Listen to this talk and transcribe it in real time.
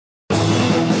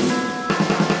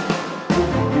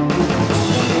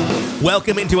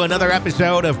Welcome into another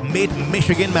episode of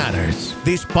Mid-Michigan Matters.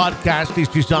 This podcast is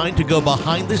designed to go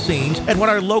behind the scenes at what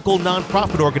our local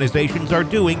nonprofit organizations are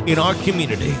doing in our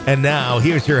community. And now,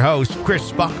 here's your host,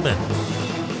 Chris Bachman.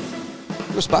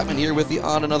 Chris Bachman here with you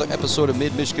on another episode of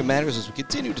Mid-Michigan Matters as we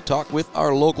continue to talk with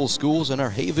our local schools and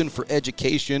our haven for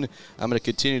education. I'm going to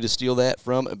continue to steal that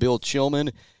from Bill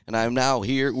Chillman, and I'm now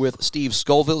here with Steve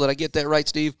Scoville. Did I get that right,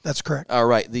 Steve? That's correct. All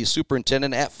right, the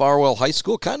superintendent at Farwell High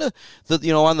School, kind of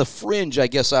on the fringe, I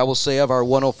guess I will say, of our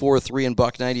 104.3 and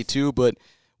Buck 92, but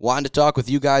wanted to talk with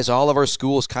you guys, all of our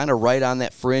schools, kind of right on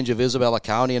that fringe of Isabella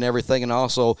County and everything. And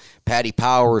also, Patty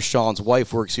Power, Sean's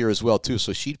wife, works here as well, too.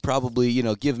 So she'd probably,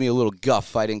 give me a little guff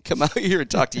if I didn't come out here and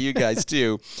talk to you guys,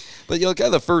 too. But, kind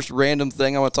of the first random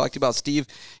thing I want to talk to you about, Steve,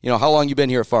 how long you been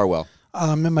here at Farwell?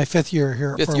 I'm in my fifth year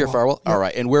here at Farwell. Fifth year at Farwell? Yep. All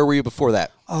right. And where were you before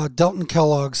that? Delton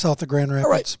Kellogg, south of Grand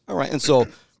Rapids. All right. And so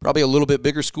probably a little bit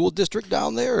bigger school district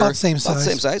down there? About the same size. About the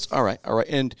same size? All right.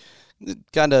 And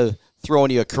kind of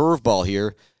throwing you a curveball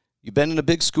here. You've been in a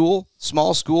big school,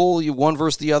 small school, you one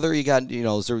versus the other. You got,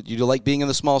 you like being in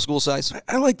the small school size?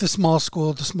 I like the small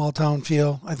school, the small town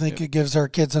feel. I think it gives our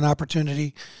kids an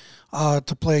opportunity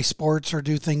to play sports or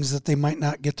do things that they might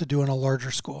not get to do in a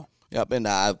larger school. Yep, and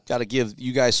I've got to give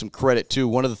you guys some credit, too.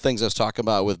 One of the things I was talking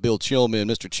about with Bill Chillman,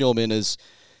 Mr. Chillman, is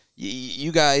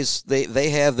you guys,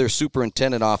 they have their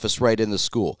superintendent office right in the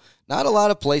school. Not a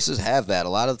lot of places have that. A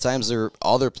lot of the times they're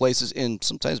all their places in,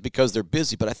 sometimes because they're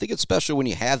busy, but I think it's special when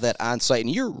you have that on site.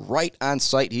 And you're right on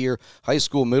site here, high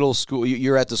school, middle school.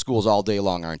 You're at the schools all day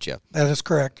long, aren't you? That is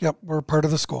correct. Yep, we're part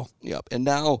of the school. Yep, and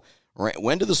now,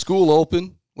 when did the school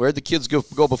open? Where'd the kids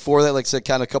go before that? Like I said,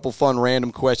 kind of a couple fun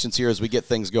random questions here as we get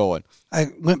things going. I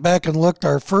went back and looked.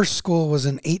 Our first school was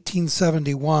in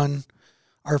 1871.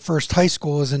 Our first high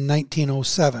school was in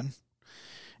 1907.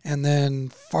 And then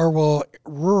Farwell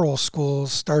Rural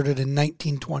Schools started in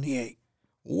 1928.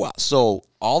 Wow. So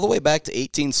all the way back to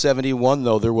 1871,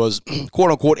 though, there was,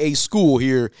 quote-unquote, a school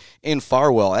here in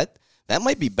Farwell. That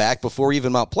might be back before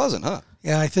even Mount Pleasant, huh?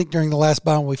 Yeah, I think during the last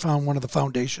bomb we found one of the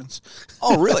foundations.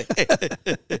 Oh, really?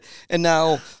 And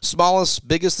now, smallest,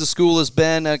 biggest the school has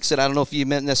been, like I said, I don't know if you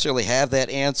necessarily have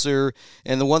that answer.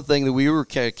 And the one thing that we were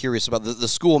kind of curious about, the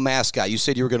school mascot, you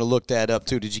said you were going to look that up,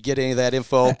 too. Did you get any of that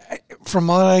info? From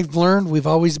what I've learned, we've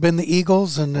always been the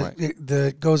Eagles, and right.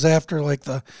 it goes after, like,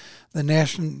 the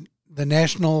national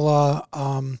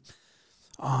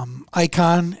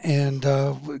icon, and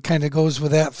kind of goes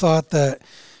with that thought that,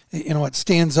 it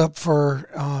stands up for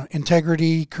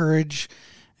integrity, courage,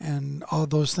 and all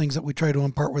those things that we try to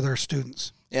impart with our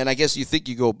students. And I guess you think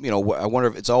you go, I wonder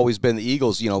if it's always been the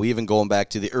Eagles, even going back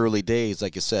to the early days,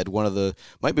 like you said,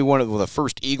 might be one of the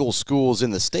first Eagle schools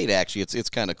in the state, actually. It's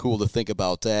kind of cool to think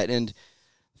about that. And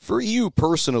for you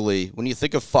personally, when you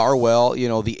think of Farwell,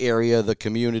 the area, the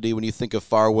community, when you think of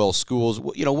Farwell Schools,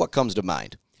 what comes to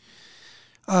mind?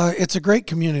 It's a great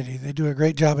community. They do a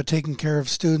great job of taking care of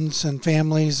students and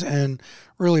families and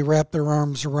really wrap their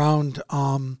arms around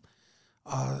the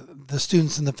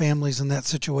students and the families in that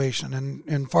situation. And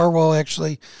in Farwell,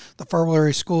 actually, the Farwell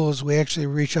area schools, we actually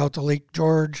reach out to Lake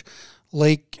George,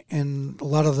 Lake, and a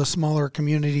lot of the smaller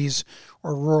communities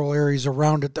or rural areas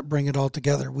around it that bring it all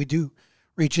together. We do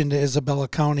reach into Isabella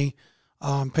County,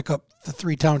 pick up the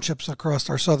 3 townships across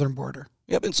our southern border.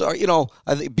 Yep, and so,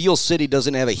 I think Beale City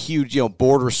doesn't have a huge,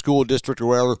 border school district or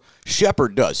whatever.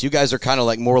 Shepherd does. You guys are kind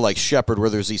of more like Shepherd, where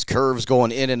there's these curves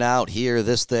going in and out here,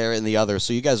 this, there, and the other.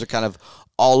 So you guys are kind of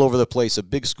all over the place, a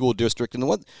big school district.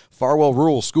 And Farwell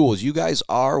Rural Schools, you guys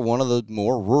are one of the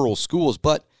more rural schools,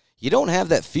 but you don't have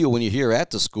that feel when you're here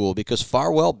at the school because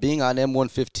Farwell, being on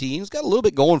M115, has got a little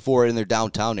bit going for it in their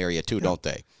downtown area too, don't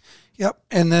they? Yep,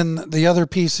 and then the other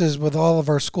piece is with all of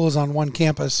our schools on one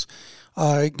campus,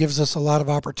 it gives us a lot of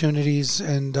opportunities,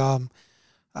 and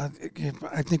I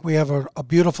think we have a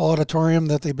beautiful auditorium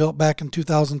that they built back in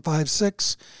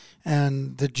 2005-06,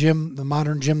 and the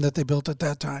modern gym that they built at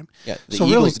that time. Yeah,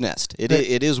 Eagles Nest.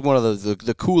 It is one of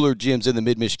the cooler gyms in the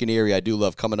Mid-Michigan area. I do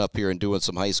love coming up here and doing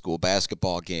some high school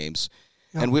basketball games.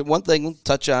 Yeah. And one thing, we'll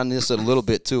touch on this a little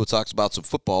bit, too. It talks about some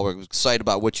football. We're excited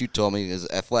about what you told me is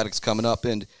athletics coming up,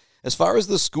 and as far as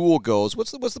the school goes,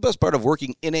 what's the best part of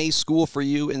working in a school for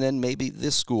you, and then maybe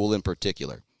this school in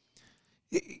particular?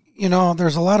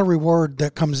 There's a lot of reward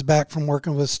that comes back from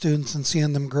working with students and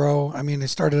seeing them grow. I mean, I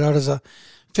started out as a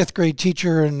 5th grade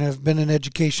teacher and have been in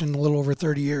education a little over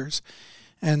 30 years.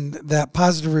 And that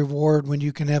positive reward when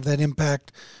you can have that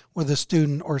impact with a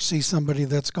student or see somebody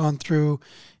that's gone through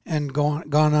and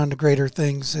gone on to greater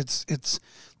things.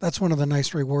 That's one of the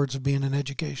nice rewards of being in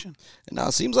education. And now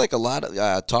it seems like a lot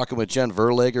of talking with Jen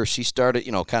Verlager, she started,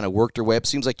 kind of worked her way up.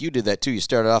 Seems like you did that too. You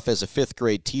started off as a 5th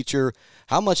grade teacher.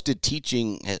 How much does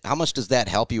that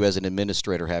help you as an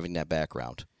administrator, having that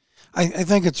background? I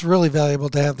think it's really valuable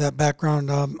to have that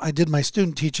background. I did my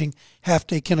student teaching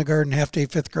half-day kindergarten, half-day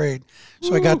 5th grade.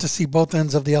 So I got to see both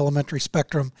ends of the elementary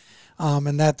spectrum.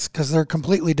 And that's because they're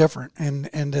completely different. And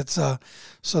it's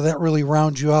so that really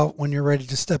rounds you out when you're ready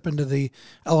to step into the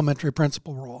elementary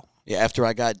principal role. Yeah, after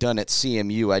I got done at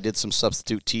CMU, I did some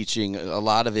substitute teaching, a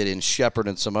lot of it in Shepherd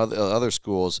and some other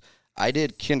schools. I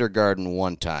did kindergarten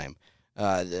one time.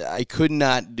 I could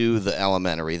not do the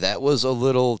elementary. That was a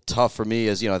little tough for me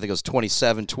as, I think I was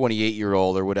 27,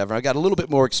 28-year-old or whatever. I got a little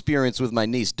bit more experience with my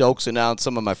niece Dokes and now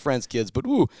some of my friends' kids, but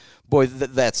boy,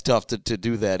 that's tough to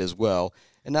do that as well.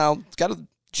 And now, got a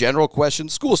general question,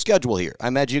 school schedule here. I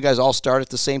imagine you guys all start at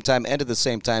the same time, end at the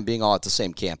same time, being all at the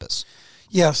same campus.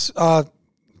 Yes.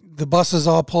 The buses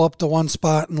all pull up to one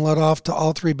spot and let off to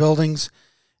all 3 buildings.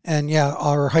 And, yeah,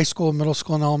 our high school, middle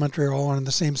school, and elementary are all on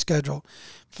the same schedule.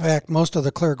 In fact, most of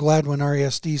the Claire Gladwin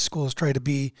RESD schools try to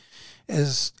be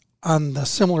as on the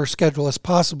similar schedule as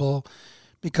possible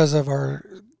because of our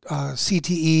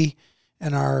CTE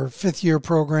and our 5th-year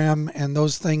program and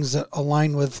those things that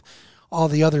align with all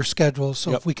the other schedules.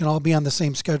 So if we can all be on the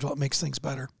same schedule, it makes things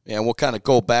better. Yeah, and we'll kind of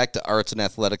go back to arts and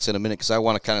athletics in a minute because I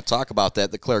want to kind of talk about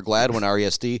that, the Claire Gladwin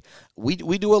RESD. We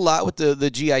do a lot with the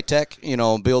GI Tech,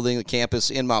 building the campus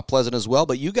in Mount Pleasant as well.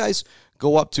 But you guys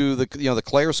go up to the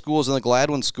Claire schools and the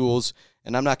Gladwin schools,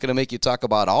 and I'm not going to make you talk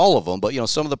about all of them, but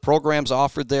some of the programs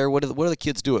offered there. What do the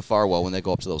kids do at Farwell when they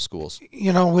go up to those schools? We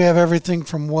have everything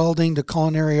from welding to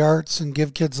culinary arts and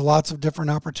give kids lots of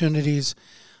different opportunities.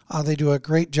 They do a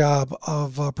great job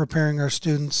of preparing our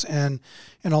students. And,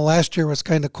 last year was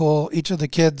kind of cool. Each of the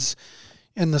kids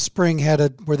in the spring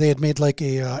where they had made like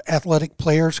a athletic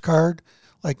players card,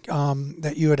 like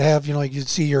that you would have, like you'd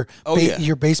see your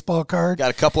baseball card.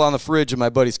 Got a couple on the fridge of my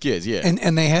buddy's kids, yeah.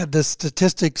 And they had the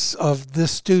statistics of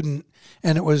this student,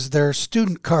 and it was their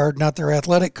student card, not their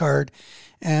athletic card.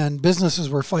 And businesses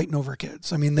were fighting over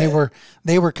kids. I mean, they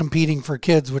were competing for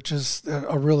kids, which is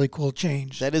a really cool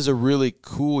change. That is a really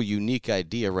cool, unique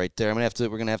idea right there.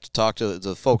 We're gonna have to talk to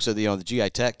the folks at the GI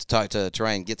Tech to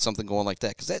try and get something going like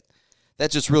that, because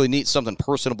that's just really neat, something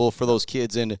personable for those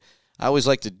kids. And I always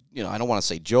like to, I don't want to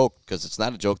say joke because it's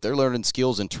not a joke. They're learning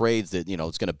skills and trades that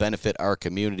it's going to benefit our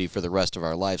community for the rest of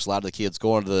our lives. A lot of the kids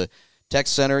going to the Tech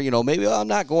Center, maybe I'm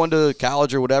not going to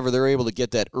college or whatever. They're able to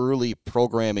get that early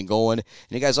programming going. And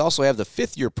you guys also have the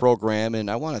 5th-year program,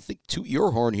 and I want to toot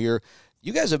your horn here.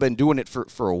 You guys have been doing it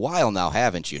for a while now,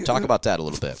 haven't you? Talk about that a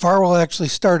little bit. Farwell actually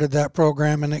started that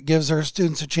program, and it gives our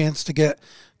students a chance to get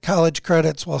college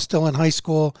credits while still in high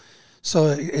school. So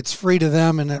it's free to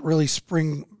them, and it really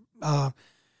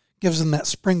gives them that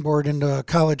springboard into a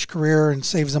college career and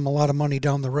saves them a lot of money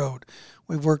down the road.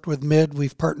 We've worked with MID.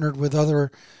 We've partnered with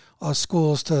other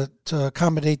schools to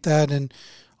accommodate that and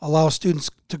allow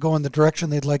students to go in the direction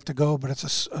they'd like to go, but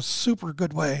it's a super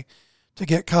good way to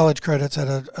get college credits at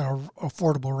an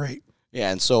affordable rate. Yeah,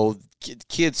 and so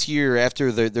kids here,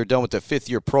 after they're done with the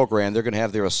 5th-year program, they're going to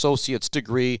have their associate's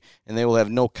degree, and they will have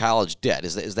no college debt.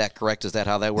 Is that correct? Is that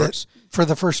how that works? For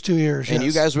the first 2 years, and yes.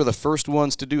 You guys were the first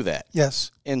ones to do that? Yes.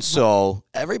 And so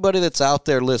everybody that's out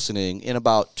there listening, in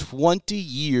about 20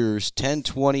 years, 10,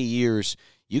 20 years,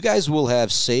 you guys will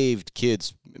have saved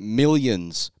kids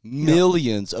millions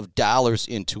of dollars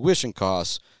in tuition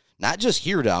costs, not just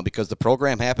here down, because the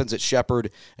program happens at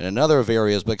Shepherd and in other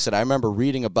areas. But like I said, I remember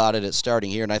reading about it starting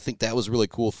here, and I think that was a really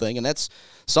cool thing. And that's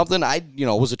something I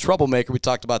was a troublemaker. We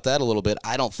talked about that a little bit.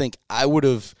 I don't think I would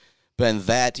have been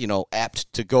that,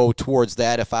 apt to go towards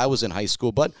that if I was in high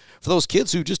school. But for those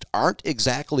kids who just aren't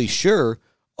exactly sure,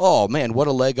 oh, man, what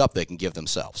a leg up they can give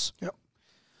themselves. Yep.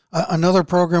 Another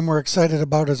program we're excited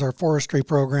about is our forestry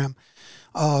program.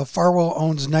 Farwell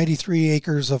owns 93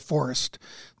 acres of forest.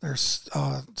 There's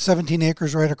 17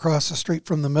 acres right across the street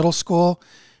from the middle school,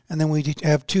 and then we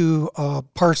have 2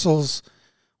 parcels,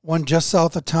 one just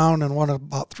south of town and one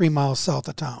about 3 miles south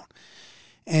of town.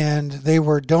 And they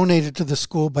were donated to the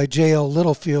school by J.L.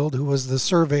 Littlefield, who was the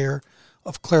surveyor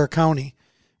of Clare County.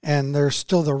 And there's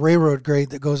still the railroad grade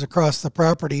that goes across the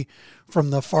property from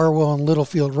the Farwell and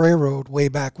Littlefield Railroad way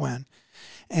back when.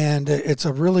 And it's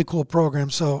a really cool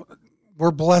program. So we're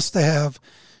blessed to have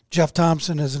Jeff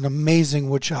Thompson as an amazing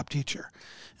woodshop teacher.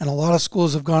 And a lot of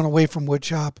schools have gone away from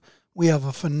woodshop. We have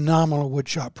a phenomenal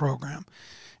woodshop program.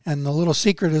 And the little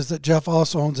secret is that Jeff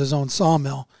also owns his own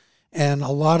sawmill. And a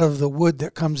lot of the wood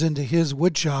that comes into his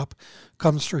woodshop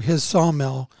comes through his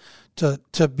sawmill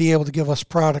to be able to give us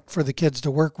product for the kids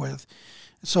to work with.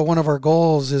 So one of our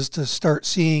goals is to start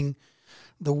seeing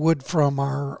the wood from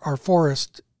our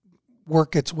forest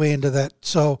work its way into that.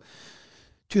 So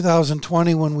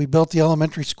 2020, when we built the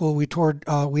elementary school,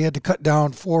 we had to cut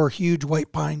down 4 huge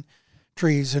white pine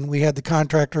trees, and we had the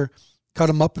contractor cut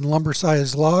them up in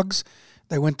lumber-sized logs.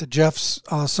 They went to Jeff's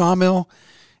sawmill.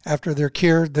 After they're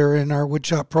cured, they're in our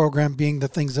woodshop program, being the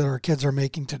things that our kids are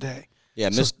making today. Yeah,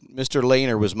 Mr.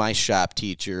 Lehner was my shop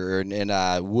teacher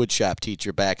and wood shop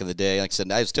teacher back in the day. Like I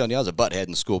said, I was telling you, I was a butthead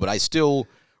in school, but I still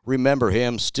remember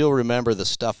him, still remember the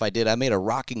stuff I did. I made a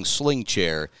rocking sling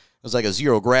chair. It was like a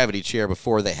zero-gravity chair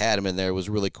before they had him in there. It was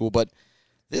really cool, but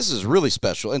this is really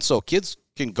special. And so kids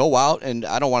can go out, and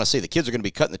I don't want to say the kids are going to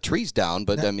be cutting the trees down,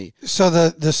 but I mean. So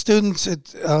the students,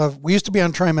 we used to be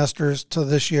on trimesters till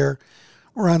this year.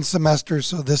 We're on semesters.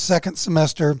 So this second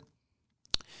semester,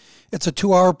 it's a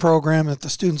 2-hour program that the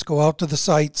students go out to the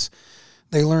sites.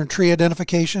 They learn tree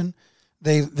identification.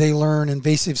 They learn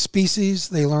invasive species.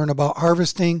 They learn about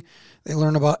harvesting. They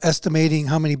learn about estimating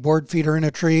how many board feet are in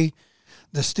a tree.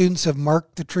 The students have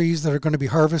marked the trees that are going to be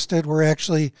harvested. We're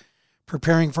actually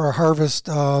preparing for a harvest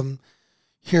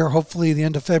here, hopefully the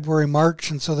end of February,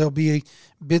 March. And so there'll be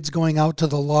bids going out to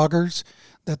the loggers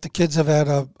that the kids have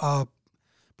had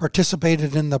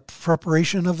participated in the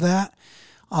preparation of that.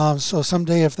 So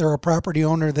someday if they're a property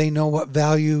owner, they know what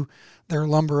value their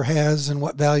lumber has and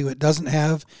what value it doesn't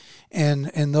have. And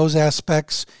in those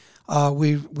aspects,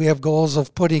 we have goals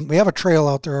of we have a trail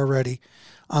out there already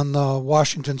on the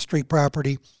Washington Street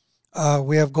property.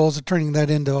 We have goals of turning that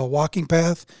into a walking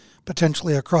path,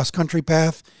 potentially a cross-country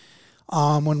path.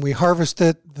 When we harvest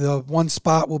it, the one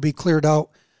spot will be cleared out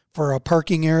for a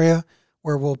parking area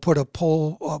where we'll put a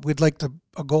pole. We'd like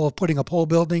a goal of putting a pole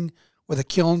building with a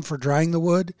kiln for drying the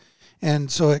wood,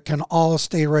 and so it can all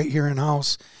stay right here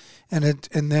in-house. And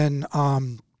then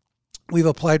we've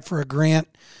applied for a grant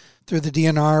through the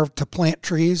DNR to plant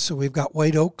trees. So we've got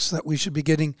white oaks that we should be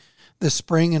getting this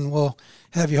spring, and we'll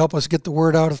have you help us get the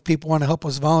word out if people want to help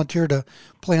us volunteer to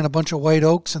plant a bunch of white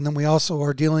oaks. And then we also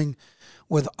are dealing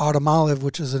with autumn olive,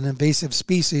 which is an invasive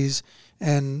species,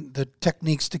 and the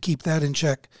techniques to keep that in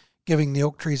check, giving the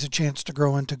oak trees a chance to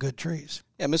grow into good trees.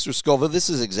 Yeah, Mr. Scoville, this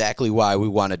is exactly why we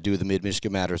want to do the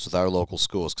Mid-Michigan Matters with our local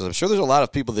schools, because I'm sure there's a lot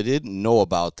of people that didn't know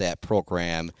about that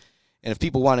program. And if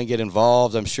people want to get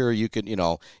involved, I'm sure you could, you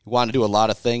want to do a lot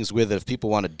of things with it. If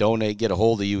people want to donate, get a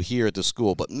hold of you here at the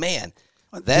school. But, man,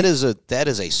 that is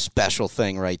a special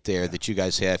thing right there that you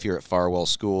guys have here at Farwell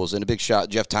Schools. And a big shout out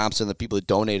to Jeff Thompson, the people that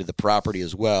donated the property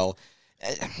as well.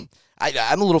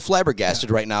 I'm a little flabbergasted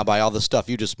right now by all the stuff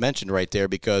you just mentioned right there,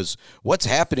 because what's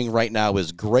happening right now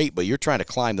is great, but you're trying to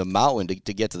climb the mountain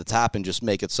to get to the top and just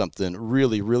make it something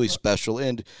really, really special.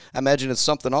 And I imagine it's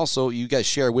something also you guys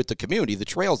share with the community, the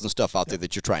trails and stuff out there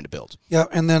that you're trying to build. Yeah,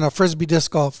 and then a Frisbee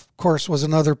disc golf course was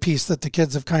another piece that the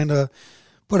kids have kind of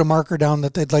put a marker down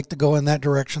that they'd like to go in that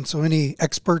direction. So any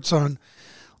experts on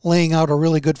laying out a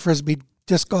really good Frisbee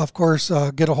disc golf course,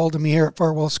 get a hold of me here at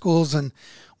Farwell Schools, and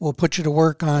we'll put you to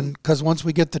work on, because once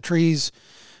we get the trees,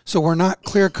 so we're not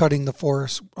clear cutting the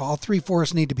forest. All 3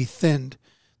 forests need to be thinned.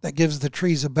 That gives the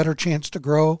trees a better chance to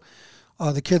grow.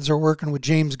 The kids are working with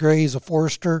James Gray. He's a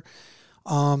forester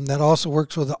that also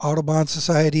works with the Audubon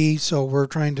Society. So we're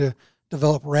trying to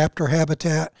develop raptor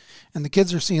habitat, and the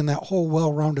kids are seeing that whole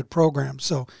well-rounded program.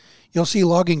 So you'll see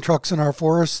logging trucks in our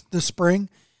forests this spring,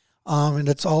 and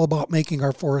it's all about making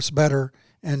our forests better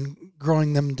and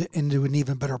growing them into an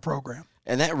even better program.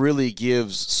 And that really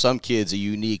gives some kids a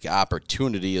unique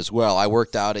opportunity as well. I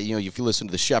worked out at, if you listen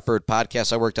to the Shepherd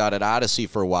podcast, I worked out at Odyssey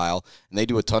for a while, and they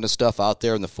do a ton of stuff out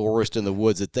there in the forest and the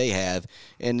woods that they have.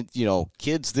 And,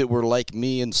 kids that were like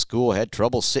me in school, had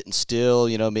trouble sitting still,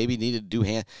 maybe needed to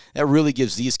do that really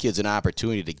gives these kids an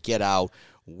opportunity to get out,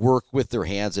 work with their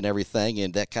hands and everything.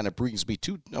 And that kind of brings me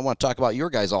to, I want to talk about your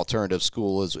guys' alternative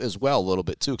school as well a little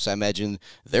bit too, because I imagine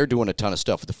they're doing a ton of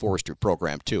stuff with the forestry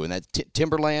program too. And that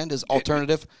Timberland is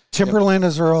alternative? Timberland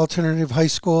is our alternative high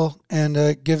school,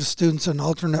 and gives students an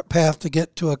alternate path to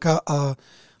get to a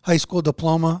high school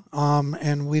diploma.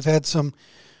 And we've had some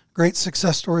great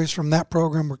success stories from that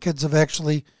program where kids have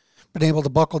actually been able to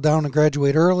buckle down and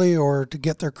graduate early, or to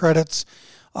get their credits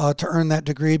to earn that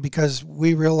degree, because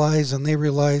we realize and they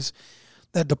realize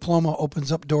that diploma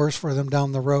opens up doors for them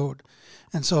down the road.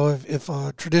 And so if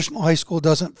a traditional high school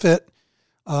doesn't fit,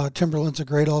 Timberland's a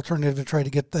great alternative to try to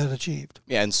get that achieved.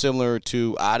 Yeah, and similar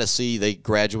to Odyssey, they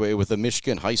graduated with a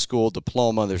Michigan high school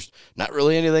diploma. There's not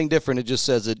really anything different. It just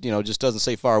says it, just doesn't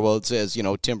say Farwell. It says,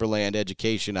 Timberland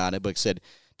education on it, but it said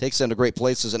takes them to great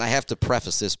places. And I have to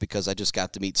preface this because I just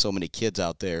got to meet so many kids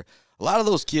out there. A lot of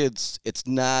those kids, it's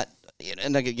not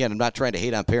and again, I'm not trying to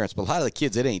hate on parents, but a lot of the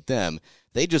kids, it ain't them.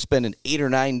 They just been in 8 or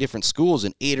 9 different schools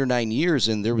in 8 or 9 years,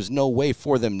 and there was no way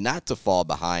for them not to fall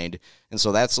behind. And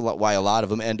so that's why a lot of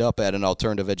them end up at an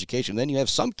alternative education. Then you have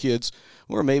some kids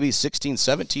who are maybe 16,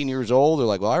 17 years old. They're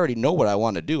like, well, I already know what I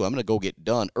want to do. I'm going to go get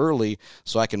done early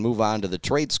so I can move on to the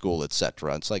trade school, et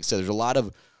cetera. And so like I said, there's a lot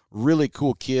of really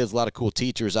cool kids, a lot of cool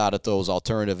teachers out at those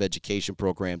alternative education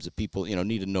programs that people,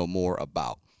 need to know more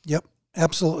about. Yep,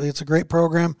 absolutely. It's a great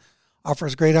program,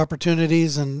 offers great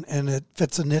opportunities, and it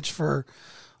fits a niche for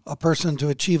a person to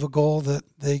achieve a goal that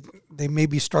they may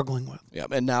be struggling with. Yeah,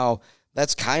 and now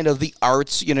that's kind of the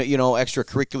arts,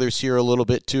 extracurriculars here a little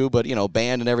bit too, but,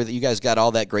 band and everything. You guys got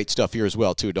all that great stuff here as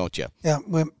well too, don't you? Yeah,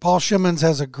 Paul Shimmons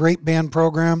has a great band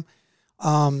program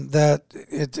that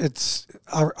it's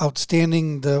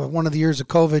outstanding. One of the years of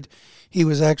COVID, he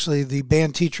was actually the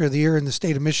band teacher of the year in the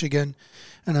state of Michigan.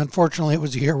 And unfortunately, it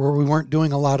was a year where we weren't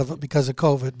doing a lot of it because of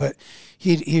COVID. But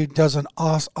he does an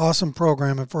awesome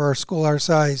program. And for our school our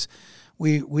size,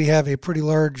 we have a pretty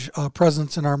large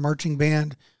presence in our marching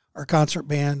band, our concert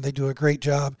band. They do a great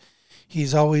job.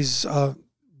 He's always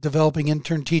developing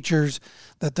intern teachers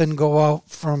that then go out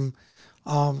from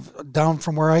down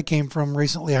from where I came from.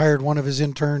 Recently hired one of his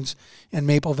interns in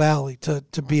Maple Valley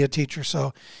to be a teacher.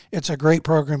 So it's a great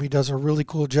program. He does a really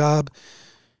cool job.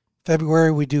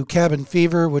 February, we do Cabin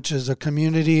Fever, which is a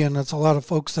community, and it's a lot of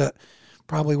folks that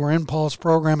probably were in Paul's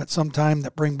program at some time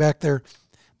that bring back their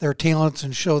talents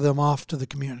and show them off to the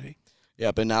community.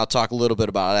 Yeah, but now talk a little bit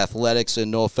about athletics, and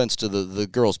no offense to the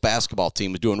girls' basketball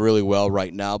team is doing really well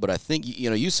right now, but I think,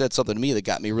 you said something to me that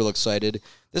got me real excited.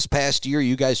 This past year,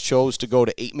 you guys chose to go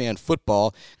to 8-man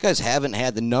football. You guys haven't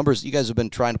had the numbers. You guys have been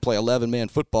trying to play 11-man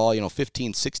football,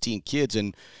 15, 16 kids,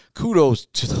 and kudos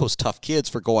to those tough kids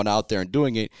for going out there and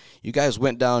doing it. You guys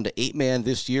went down to 8-man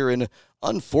this year, and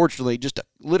unfortunately, just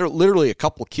literally a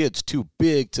couple kids too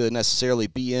big to necessarily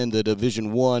be in the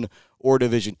Division I or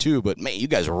Division II. But man, you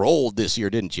guys rolled this year,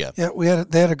 didn't you? Yeah,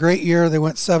 they had a great year. They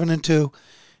went 7-2,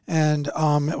 and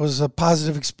it was a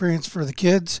positive experience for the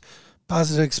kids,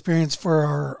 positive experience for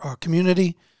our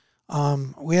community.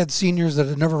 We had seniors that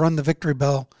had never run the victory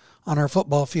bell on our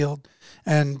football field,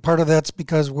 and part of that's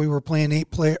because we were playing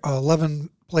 11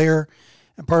 player.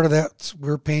 And part of that, we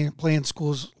were playing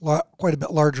schools quite a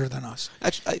bit larger than us.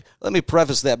 Actually, let me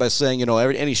preface that by saying,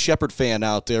 any Shepherd fan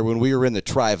out there, when we were in the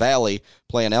Tri-Valley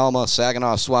playing Alma,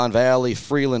 Saginaw, Swan Valley,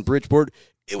 Freeland, Bridgeport,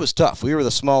 it was tough. We were the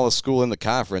smallest school in the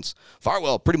conference.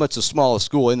 Farwell, pretty much the smallest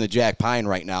school in the Jack Pine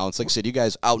right now. It's like I said, you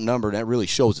guys outnumbered, and that really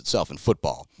shows itself in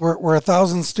football. We're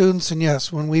 1,000 students, and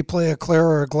yes, when we play a Clare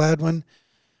or a Gladwin,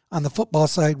 on the football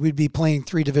side, we'd be playing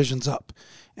 3 divisions up.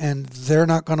 And they're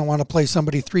not going to want to play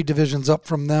somebody 3 divisions up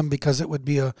from them because it would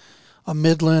be a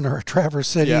Midland or a Traverse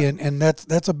City, and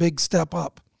that's a big step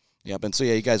up. Yep, and so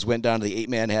you guys went down to the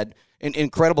 8-man, had an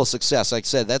incredible success. Like I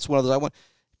said, that's one of those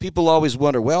people always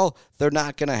wonder, well, they're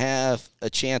not going to have a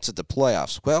chance at the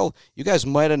playoffs. Well, you guys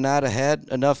might have not have had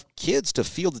enough kids to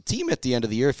field the team at the end of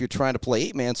the year if you're trying to play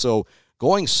 8-man. So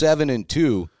going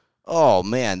 7-2. Oh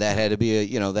man, that had to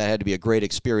be a great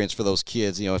experience for those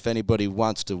kids. If anybody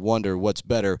wants to wonder what's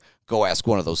better, go ask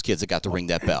one of those kids that got to ring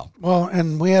that bell. Well,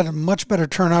 and we had a much better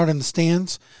turnout in the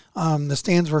stands. The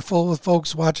stands were full with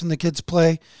folks watching the kids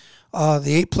play.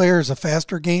 The 8-player is a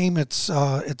faster game. It's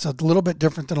a little bit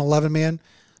different than 11-man.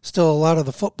 Still a lot of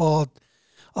the football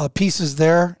pieces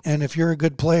there, and if you're a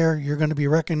good player, you're going to be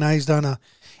recognized on a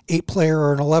 8-player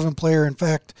or an 11-player. In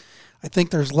fact, I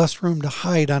think there's less room to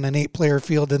hide on an 8-player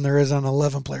field than there is on an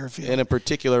 11-player field. And in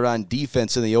particular on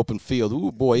defense in the open field.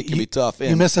 Ooh, boy, it can be tough.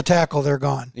 You miss a tackle, they're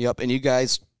gone. Yep, and you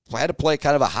guys had to play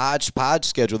kind of a hodgepodge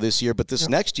schedule this year, but this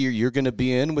next year you're going to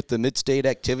be in with the Mid-State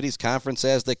Activities Conference,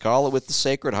 as they call it, with the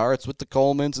Sacred Hearts, with the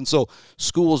Colemans, and so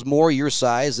schools more your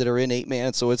size that are in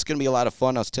 8-man, so it's going to be a lot of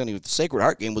fun. I was telling you, the Sacred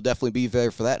Heart game will definitely be there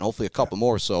for that, and hopefully a couple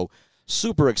more, so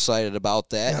super excited about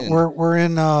that. Yeah, we're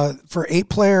in for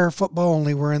 8-player football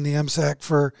only. We're in the MSAC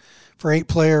for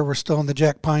 8-player. We're still in the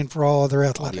Jack Pine for all other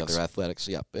athletics. All the other athletics,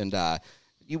 yep. And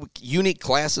unique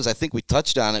classes. I think we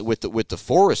touched on it with the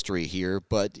forestry here.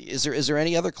 But is there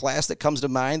any other class that comes to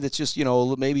mind that's just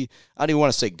maybe, I don't even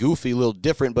want to say goofy, a little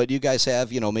different, but you guys have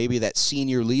maybe that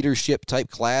senior leadership type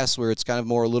class where it's kind of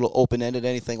more a little open ended,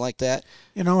 anything like that?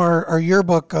 Our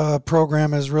yearbook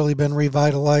program has really been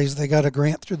revitalized. They got a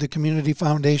grant through the Community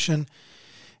Foundation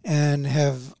and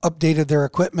have updated their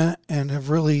equipment, and have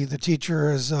really, the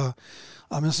teacher is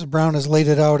Mrs. Brown has laid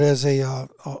it out as a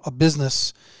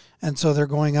business. And so they're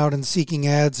going out and seeking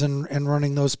ads and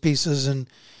running those pieces. And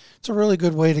it's a really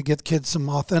good way to get kids some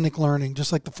authentic learning,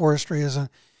 just like the forestry is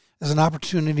an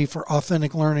opportunity for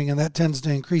authentic learning. And that tends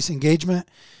to increase engagement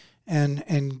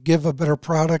and give a better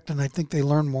product, and I think they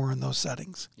learn more in those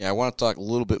settings. Yeah, I want to talk a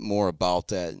little bit more about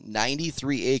that.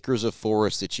 93 acres of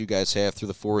forest that you guys have through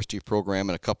the forestry program,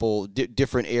 and a couple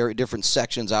different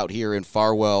sections out here in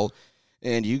Farwell.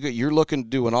 And you're looking to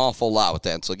do an awful lot with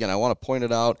that. And so, again, I want to point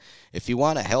it out. If you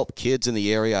want to help kids in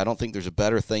the area, I don't think there's a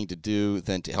better thing to do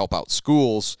than to help out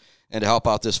schools and to help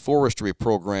out this forestry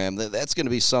program. That's going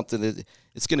to be something that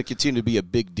it's going to continue to be a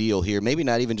big deal here. Maybe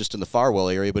not even just in the Farwell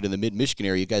area, but in the mid-Michigan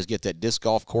area. You guys get that disc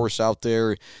golf course out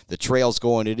there, the trails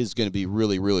going. It is going to be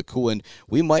really, really cool. And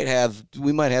we might have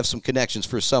some connections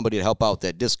for somebody to help out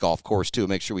that disc golf course, too.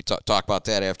 Make sure we talk about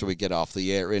that after we get off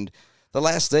the air. And the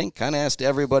last thing, kind of asked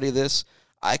everybody this.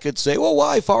 I could say, well,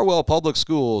 why Farwell Public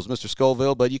Schools, Mr.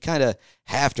 Scoville? But you kind of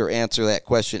have to answer that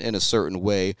question in a certain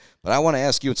way. But I want to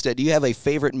ask you instead, do you have a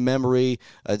favorite memory?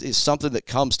 Is something that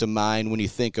comes to mind when you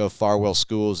think of Farwell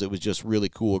Schools? It was just really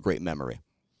cool, a great memory.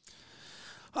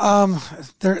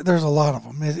 There's a lot of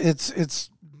them. It's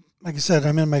like I said,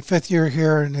 I'm in my 5th year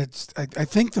here, and I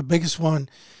think the biggest one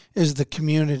is the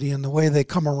community and the way they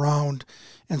come around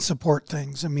and support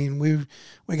things. I mean,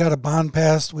 we got a bond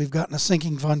passed, we've gotten a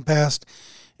sinking fund passed,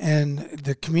 and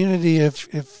the community, if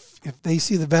they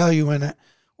see the value in it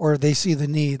or they see the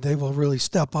need, they will really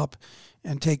step up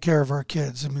and take care of our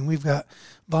kids. I mean, we've got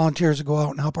volunteers that go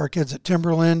out and help our kids at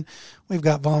Timberland. We've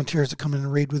got volunteers that come in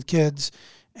and read with kids,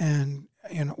 and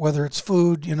whether it's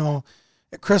food,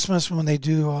 at Christmas when they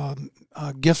do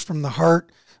gifts from the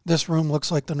heart, this room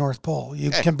looks like the North Pole. You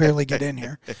can barely get in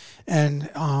here. And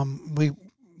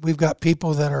we've got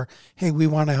people that are, hey, we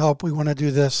want to help, we want to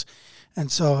do this.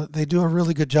 And so they do a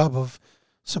really good job of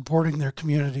supporting their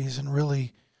communities and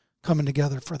really coming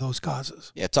together for those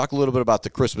causes. Yeah, talk a little bit about the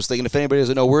Christmas thing. And if anybody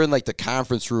doesn't know, we're in like the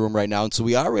conference room right now. And so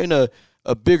we are in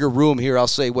a bigger room here. I'll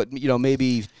say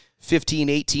maybe 15,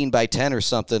 18 by 10 or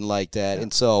something like that. Yeah.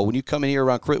 And so when you come in here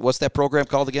around, what's that program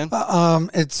called again?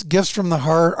 It's Gifts from the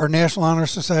Heart. Our National Honor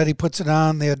Society puts it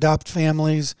on. They adopt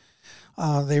families.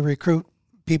 They recruit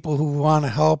people who want to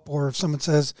help, or if someone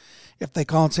says, if they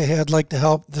call and say, hey, I'd like to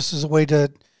help, this is a way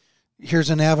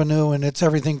here's an avenue, and it's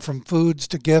everything from foods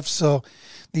to gifts. So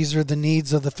these are the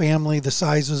needs of the family, the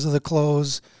sizes of the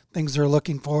clothes, things they're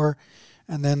looking for.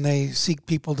 And then they seek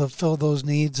people to fill those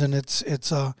needs, and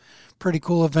it's a pretty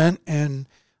cool event. And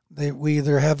we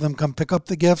either have them come pick up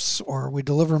the gifts or we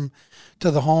deliver them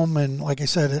to the home. And like I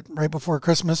said, right before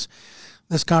Christmas,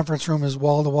 this conference room is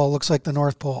wall to wall, looks like the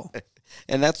North Pole.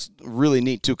 And that's really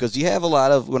neat, too, because you have a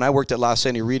lot of, when I worked at Las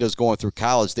Senoritas going through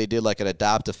college, they did like an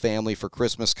adopt a family for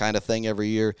Christmas kind of thing every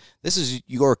year. This is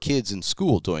your kids in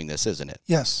school doing this, isn't it?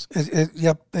 Yes.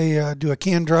 Yep. They do a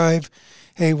can drive.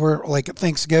 Hey, we're like at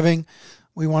Thanksgiving.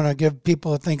 We want to give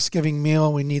people a Thanksgiving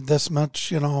meal. We need this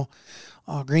much,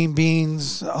 green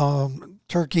beans,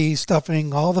 turkey,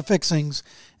 stuffing, all the fixings,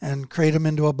 and create them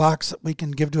into a box that we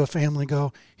can give to a family.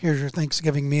 Go, here's your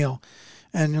Thanksgiving meal.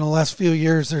 And in the last few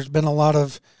years, there's been a lot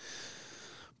of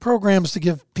programs to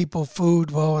give people food.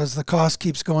 Well, as the cost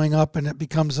keeps going up and it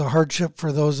becomes a hardship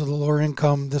for those of the lower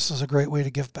income, this is a great way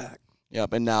to give back.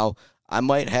 Yep, and now I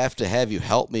might have to have you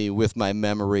help me with my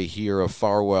memory here of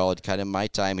Farwell and kind of my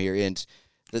time here. And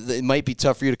it might be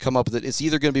tough for you to come up with it. It's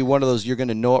either going to be one of those you're going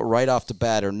to know it right off the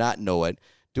bat or not know it.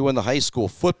 Doing the high school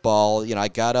football, I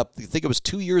got up, I think it was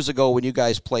 2 years ago when you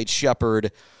guys played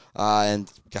Shepherd, and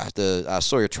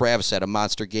Sawyer Travis had a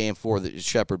monster game for the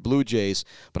Shepherd Blue Jays.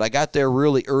 But I got there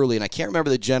really early, and I can't remember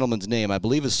the gentleman's name. I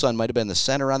believe his son might have been the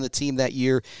center on the team that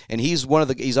year, and he's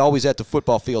always at the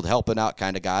football field helping out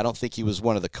kind of guy. I don't think he was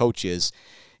one of the coaches.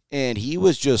 And he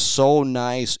was just so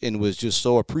nice and was just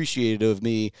so appreciative of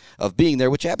me of being there,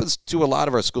 which happens to a lot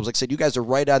of our schools. Like I said, you guys are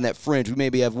right on that fringe. We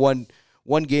maybe have one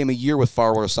game a year with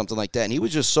Farwell or something like that. And he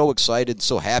was just so excited and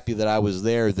so happy that I was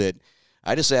there that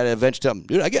I just had to eventually tell him,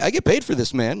 dude, I get paid for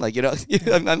this, man. Like,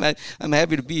 I'm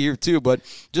happy to be here too. But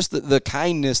just the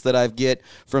kindness that I get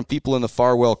from people in the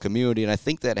Farwell community, and I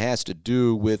think that has to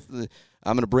do with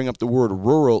I'm going to bring up the word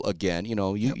rural again.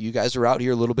 You guys are out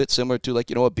here a little bit similar to a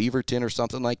Beaverton or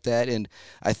something like that. And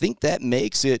I think that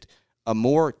makes it a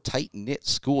more tight-knit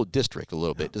school district a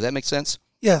little bit. Does that make sense?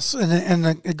 Yes,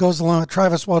 and it goes along with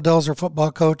Travis Waddell's our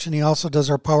football coach, and he also does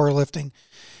our powerlifting.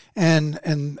 And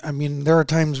I mean, there are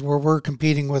times where we're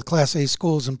competing with Class A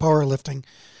schools in powerlifting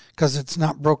because it's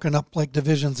not broken up like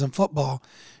divisions in football.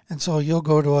 And so you'll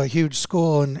go to a huge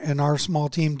school, and our small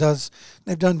team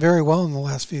they've done very well in the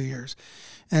last few years.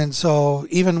 And so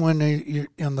even when you're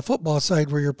on the football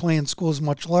side where you're playing schools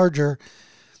much larger,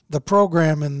 the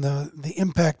program and the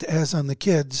impact it has on the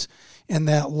kids and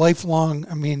that lifelong,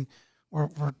 I mean,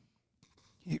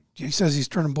 he says he's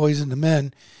turning boys into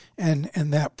men, and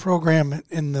that program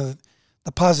and the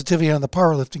the positivity on the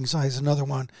powerlifting side is another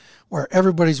one where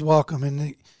everybody's welcome. And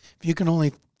if you can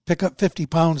only pick up 50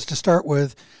 pounds to start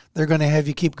with, they're going to have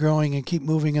you keep growing and keep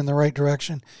moving in the right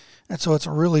direction. And so it's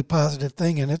a really positive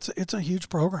thing, and it's a huge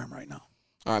program right now.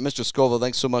 All right, Mr. Scoville,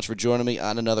 thanks so much for joining me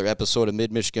on another episode of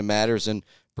Mid-Michigan Matters and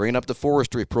bringing up the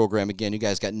forestry program again. You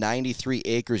guys got 93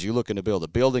 acres you're looking to build a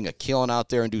building, a kiln out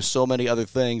there, and do so many other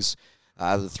things.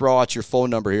 Throw out your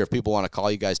phone number here if people want to call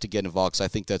you guys to get involved, because I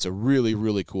think that's a really,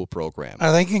 really cool program.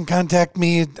 They can contact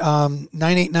me at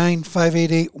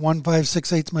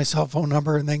 989-588-1568 is my cell phone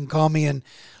number, and they can call me, and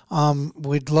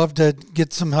we'd love to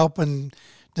get some help in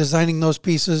designing those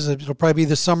pieces. It'll probably be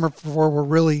this summer before we're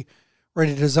really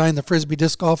ready to design the Frisbee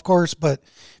disc golf course, but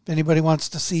if anybody wants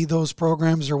to see those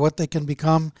programs or what they can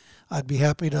become, I'd be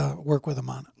happy to work with them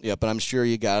on it. Yeah, but I'm sure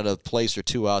you got a place or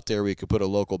two out there where you could put a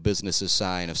local business's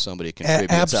sign if somebody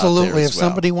contributes. Absolutely. Out there if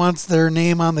somebody wants their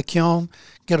name on the kiln,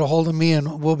 get a hold of me,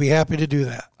 and we'll be happy to do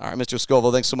that. All right, Mr.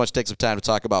 Scoville, thanks so much for taking some time to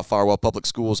talk about Farwell Public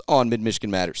Schools on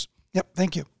Mid-Michigan Matters. Yep,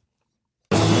 thank you.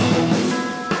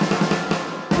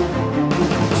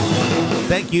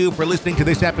 Thank you for listening to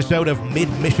this episode of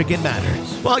Mid-Michigan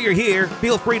Matters. While you're here,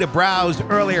 feel free to browse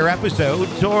earlier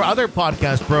episodes or other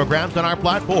podcast programs on our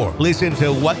platform. Listen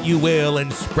to what you will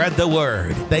and spread the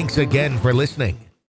word. Thanks again for listening.